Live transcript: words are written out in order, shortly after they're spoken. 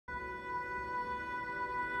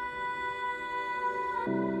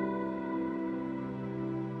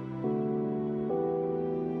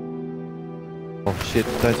shit,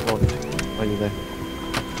 don't spawn while you're there.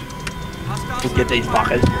 We'll get these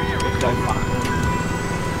fuckers. Let's go, fuck.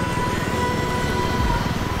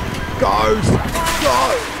 Go!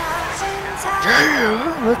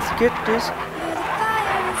 Yeah, let's get this.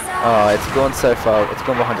 Oh, it's gone so far. It's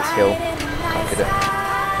gone behind this hill. Can't get it.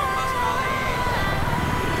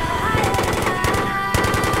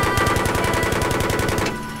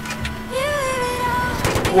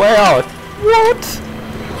 Wow! What?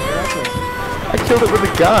 I killed it with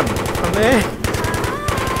a gun. From there.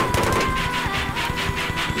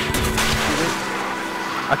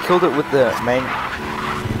 I killed it with the main.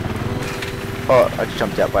 Oh, I just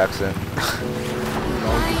jumped out by accident.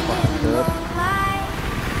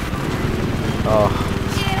 Oh,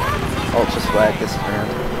 ultra swag this round.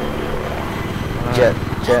 Jet, and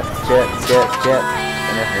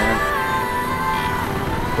everyone.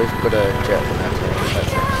 We've got a jet in our team.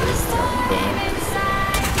 That's actually cool.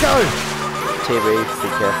 Go! TV, be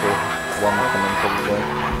careful. One will come in probably.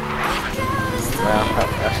 Wow,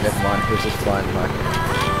 actually never mind. He was just flying like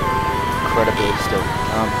incredibly still.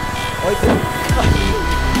 Open.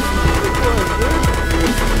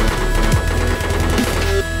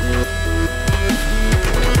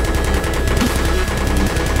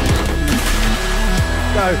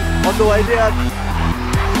 Go, on the way down.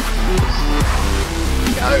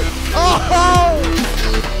 Go. Oh!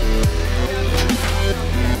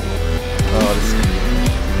 Oh, this is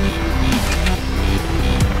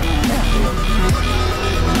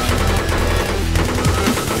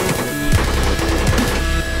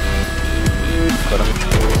got him.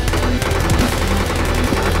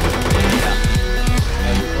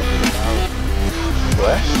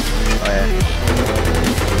 Where? Oh yeah.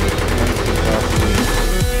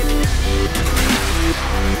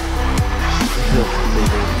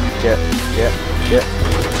 Jet.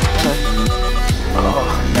 Oh,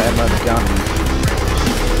 man, my gun.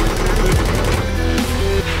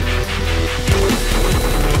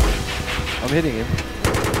 I'm hitting him.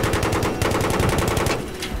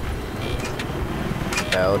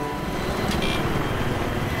 Failed.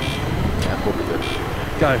 Yeah, we'll be good.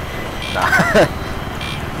 Go. Nah.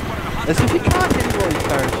 As if you can't hit him while you're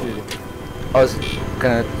parachuting. I was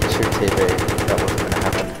gonna shoot TV. That wasn't gonna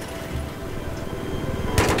happen.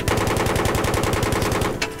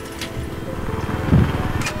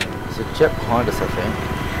 There's a jet behind us, I think.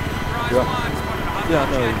 Yeah, I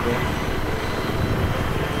know he's there.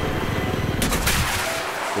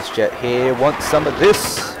 This jet here wants some of this.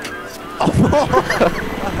 I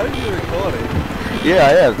hope you're recording. Yeah,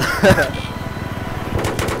 I am.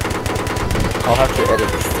 I'll have to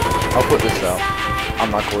edit. I'll put this out.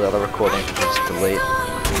 Unlike all the other recordings, just delete.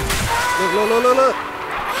 Look.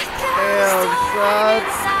 Damn, son.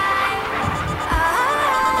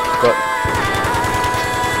 Got.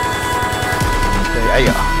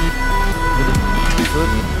 Yeah.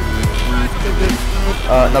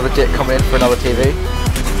 Another jet coming in for another TV.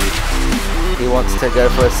 He wants to go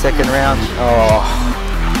for a second round. Oh.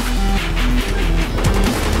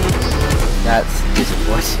 That's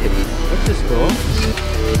disappointing. What's the score?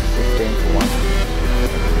 15-1.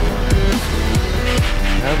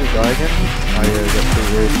 How we go again? Oh yeah, we got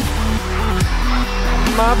 2 years.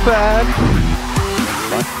 My bad.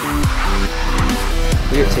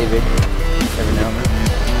 We get TV every now and then.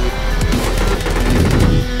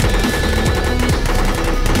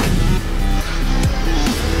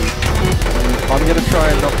 I'm gonna try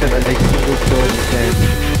and not get a single kill in this game.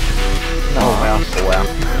 Oh wow.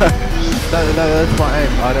 No, that's my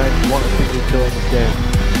aim. I don't want a single kill in this game.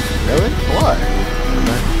 Really? Why?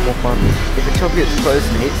 More fun. If a chopper gets close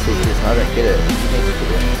and hits seekers and I don't get it, you need to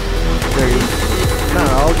get it. No,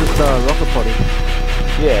 I'll just rocket potty.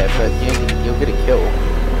 Yeah, but you'll get a kill. I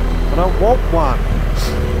don't want one.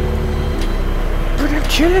 But I'm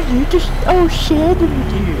telling you, just share them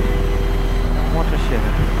with you. I don't want to share.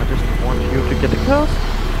 I just want you to get the kills,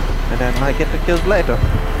 and then I get the kills later.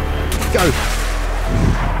 Go!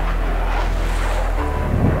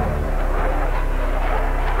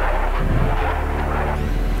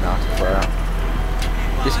 Nice far out.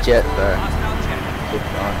 This jet though, keep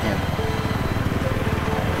on him.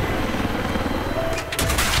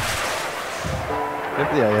 Go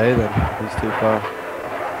for the AA then, he's too far.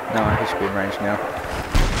 No, he should be in range now.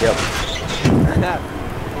 Yep.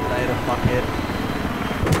 Later, fuckhead.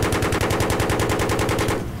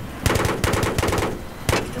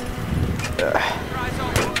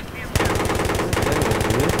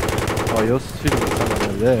 Oh, you're shooting at someone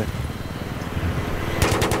over there.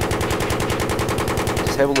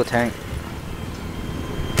 Disable the tank.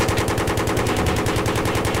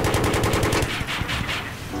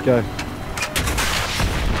 Go.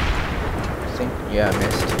 Sink. Yeah, I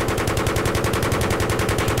missed.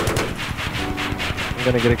 I'm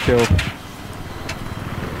gonna get a kill.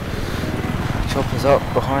 Chopper's up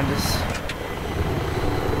behind us.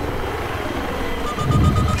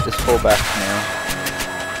 Just fall back now.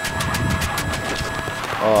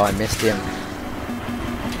 Oh, I missed him.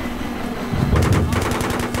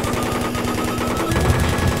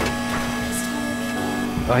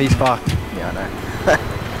 Oh, he's fucked. Yeah, I know.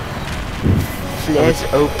 Flares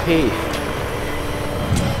OP.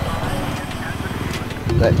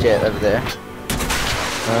 That jet over there.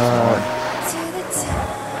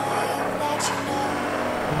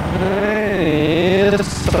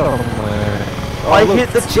 Somewhere. Oh, I hit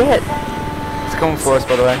the jet! It's coming for us,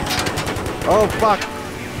 by the way. Oh fuck!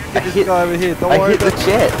 Get this guy over here. Don't I worry hit the about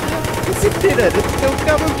jet! You did it! It's still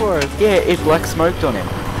coming for us! Yeah, it black smoked on him.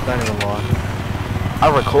 Don't even lie. I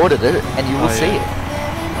recorded it, and you will see it.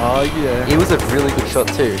 Oh yeah. It was a really good shot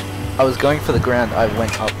too. I was going for the ground, I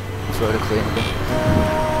went up vertically and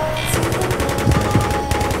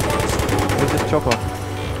Where's this chopper?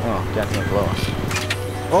 oh, down here below us.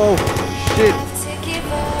 Oh shit!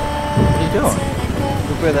 What are you doing?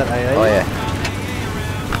 Look where that AA is. Oh yeah.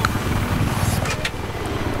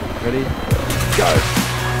 Ready? Go!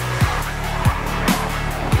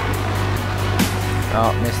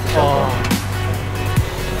 Oh, missed the shot.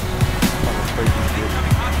 Fucking freaky shit.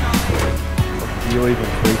 You're even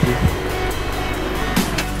freaky.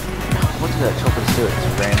 What did that chopper do? It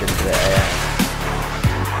just rammed into the AA.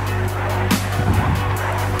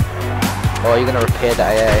 Oh, you're gonna repair the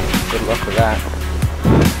AA. Good luck with that.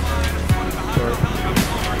 Sorry.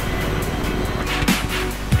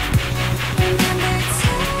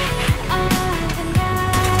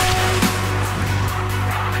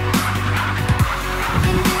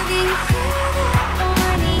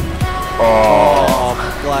 Oh,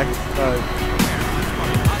 Black smoke.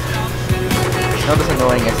 not as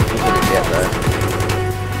annoying as if you hit it yet though.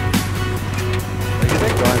 Look at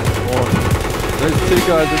that guy in the spawn. There's two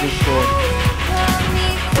guys in the spawn.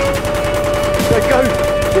 Go!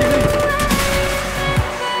 TV!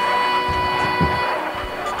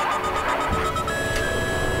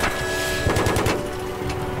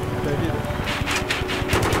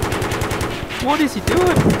 What is he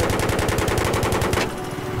doing?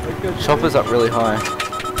 Chopper's up really high.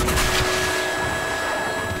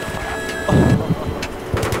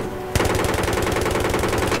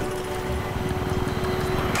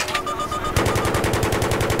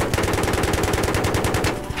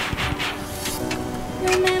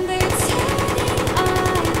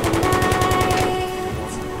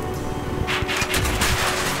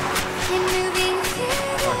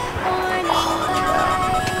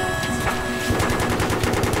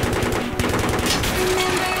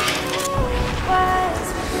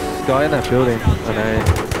 Guy in that building. I know.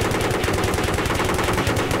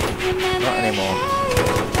 Not anymore.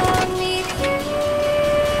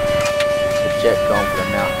 The jet going for the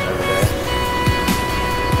mountain over there.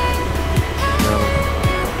 No.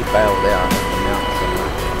 He bailed out over the mountain somewhere.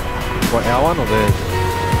 What, our one or theirs?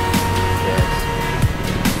 Yes.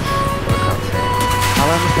 But I can't see him. How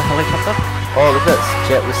long is the helicopter? Oh, look at that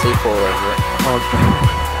jet with C4 over it. Oh,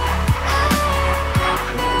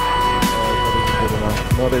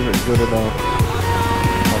 not even good enough.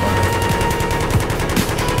 Hold on.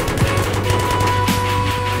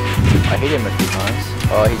 I hit him a few times.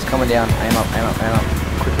 Oh, he's coming down. Aim up, aim up, aim up.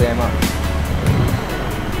 Quickly aim up.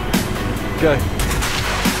 Go.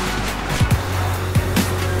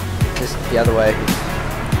 Just the other way.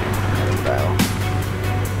 Bail.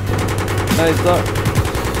 No, he's not.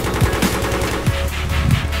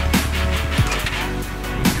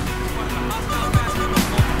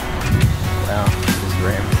 Wow, just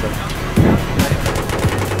rammed some.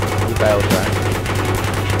 He bailed back.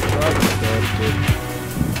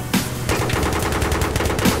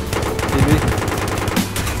 TV.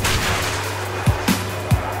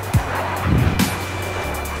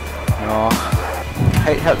 Oh, I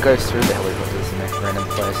hate how it goes through the helicopters in like random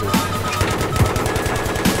places.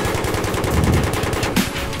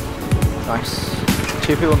 Nice.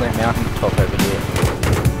 Two people on the mountain top over here.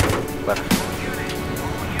 Left.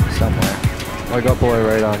 Somewhere. I got below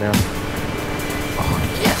radar now. Oh,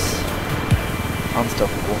 yes!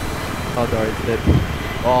 Unstoppable. Oh, no, he's dead.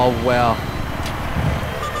 Oh, wow.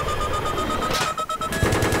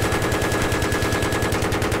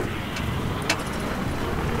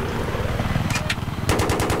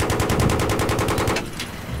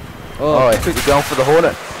 Oh, you're going for the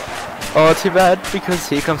Hornet. Oh, too bad, because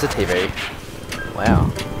here comes the TV. Wow.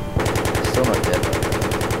 Still not dead.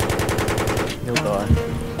 He'll die.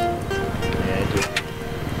 Yeah, he did.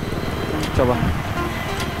 Chopper.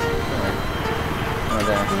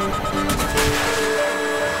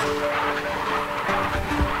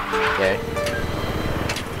 go.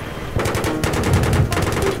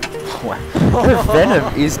 Wow. The venom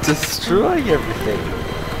is destroying everything.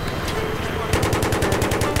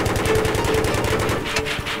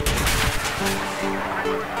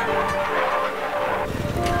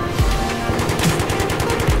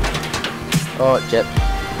 Oh, Jet.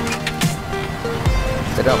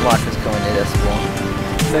 They don't like us coming near their spawn.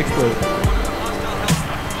 Next move.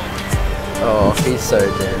 Oh, he's so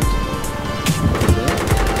doomed.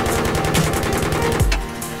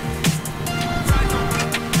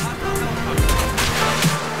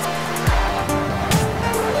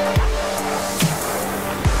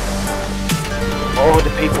 Oh,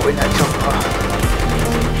 the people in that chopper.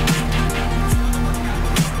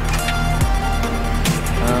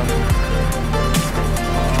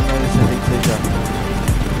 Oh no, this is a heat seeker.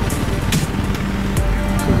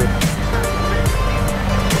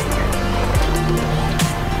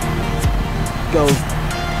 Go.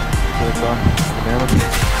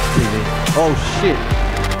 TV. Oh shit.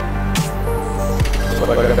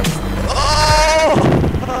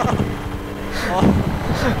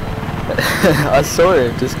 I saw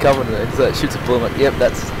him just coming because that shoots a bullet. Like, yep,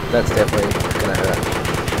 that's definitely gonna hurt.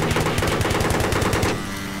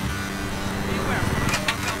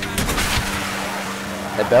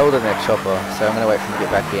 They bailed in their chopper, so I'm gonna wait for him to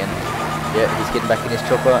get back in. Yeah, he's getting back in his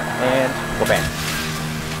chopper, and wha-bam.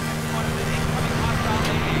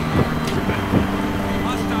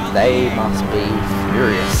 They must be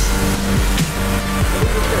furious.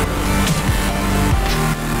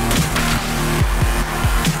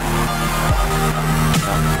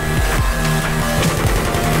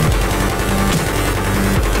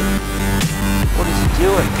 What is he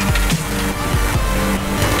doing?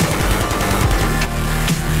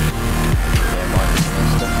 Yeah, mine just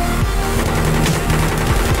missed him.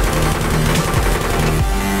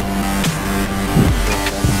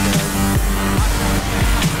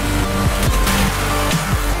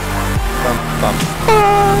 Bum.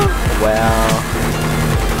 Wow.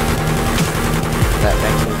 That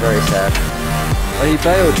makes me very sad. Oh, he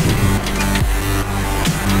bailed.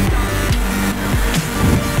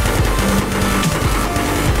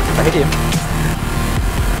 I hit him.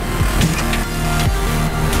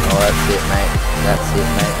 Oh, that's it, mate. That's it,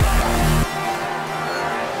 mate.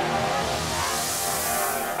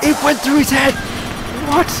 It went through his head!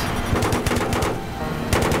 What?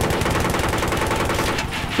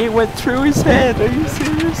 It went through his head, are you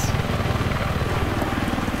serious?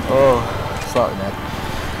 Oh, slightly mad.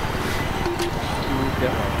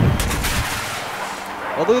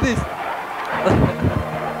 Oh, look at this!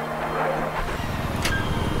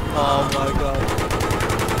 Oh my god.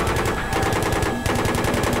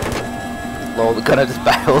 Lol, the gunner just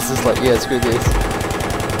bails, just like, yeah, screw this.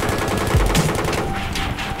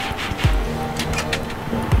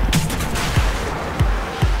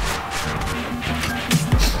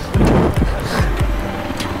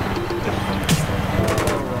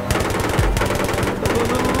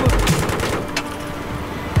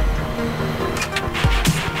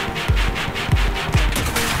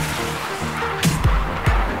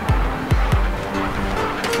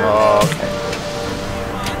 Oh, okay.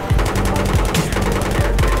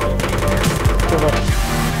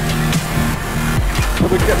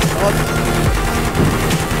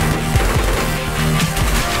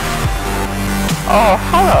 Oh,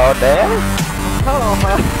 hello there. Hello,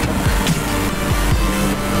 man.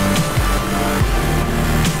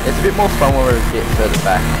 It's a bit more fun when we're a bit further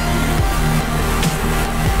back.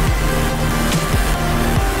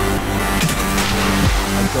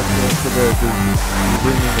 I got to the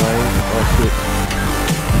bringing wave. Oh shit.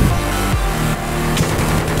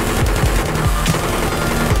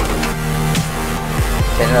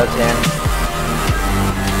 10 out of 10.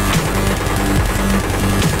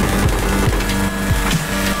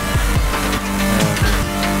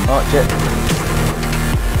 Oh, shit.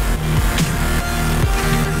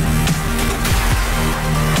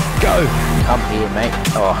 Go! Come here, mate.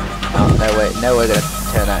 Oh, no way gonna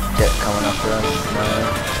turn that jet coming after us. No.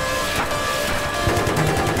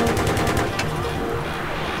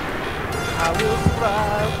 I will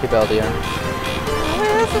survive. Keep LDO.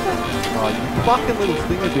 Oh, you fucking little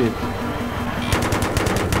stinger dude.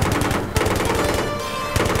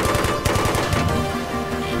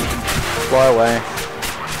 Fly away.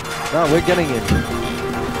 No, we're getting in.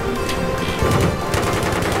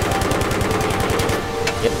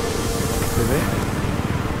 Yep. TV?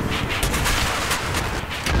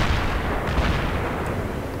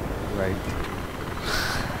 Right.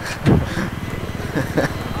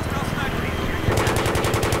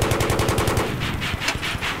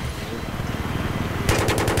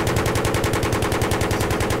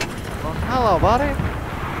 Hello, buddy.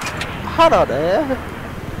 Hello there. I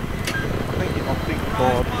think he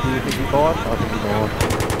bored. Do you think he bored? I think he bored.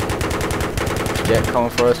 Jet coming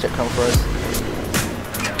for us, jet coming for us.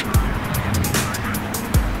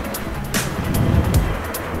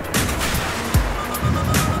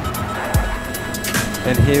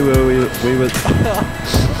 And here we was.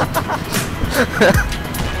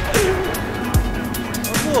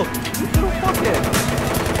 Oh look, this little fuckhead.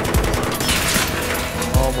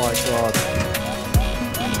 Oh my god.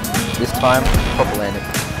 This time, proper landing.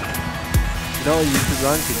 You know what you should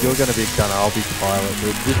run? Because you're gonna be gunner, I'll be pilot.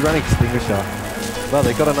 Dude. Just run extinguisher. Well,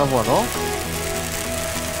 they got another one off.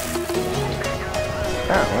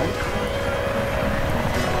 Apparently.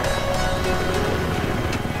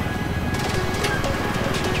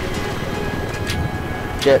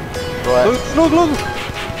 Jet, right. Look, look!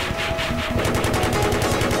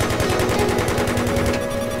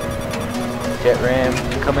 Jet ram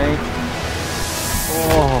incoming.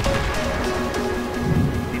 Oh.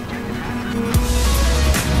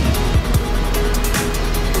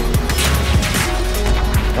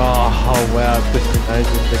 Oh wow, it's just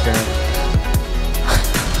amazing the ground.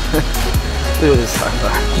 Dude, it's so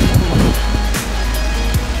much.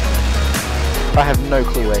 I have no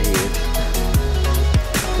clue where he is.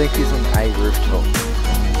 I think he's on a rooftop.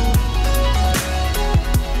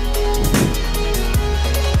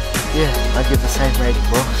 Yeah, I give the same rating,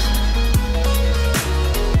 boss.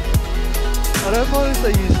 I don't mind if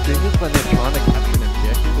they use stringers when they're trying to capture an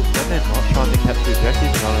objective, but when they're not trying to capture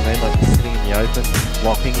objectives, you know what I mean? Like sitting in the open,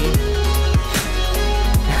 locking you.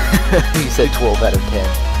 You said 12 out of 10.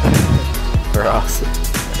 For us.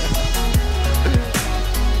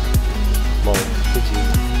 Lol.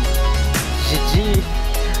 GG.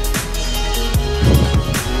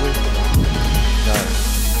 No.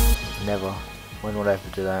 Never. When would I ever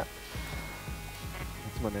do that?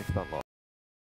 That's my next unlock.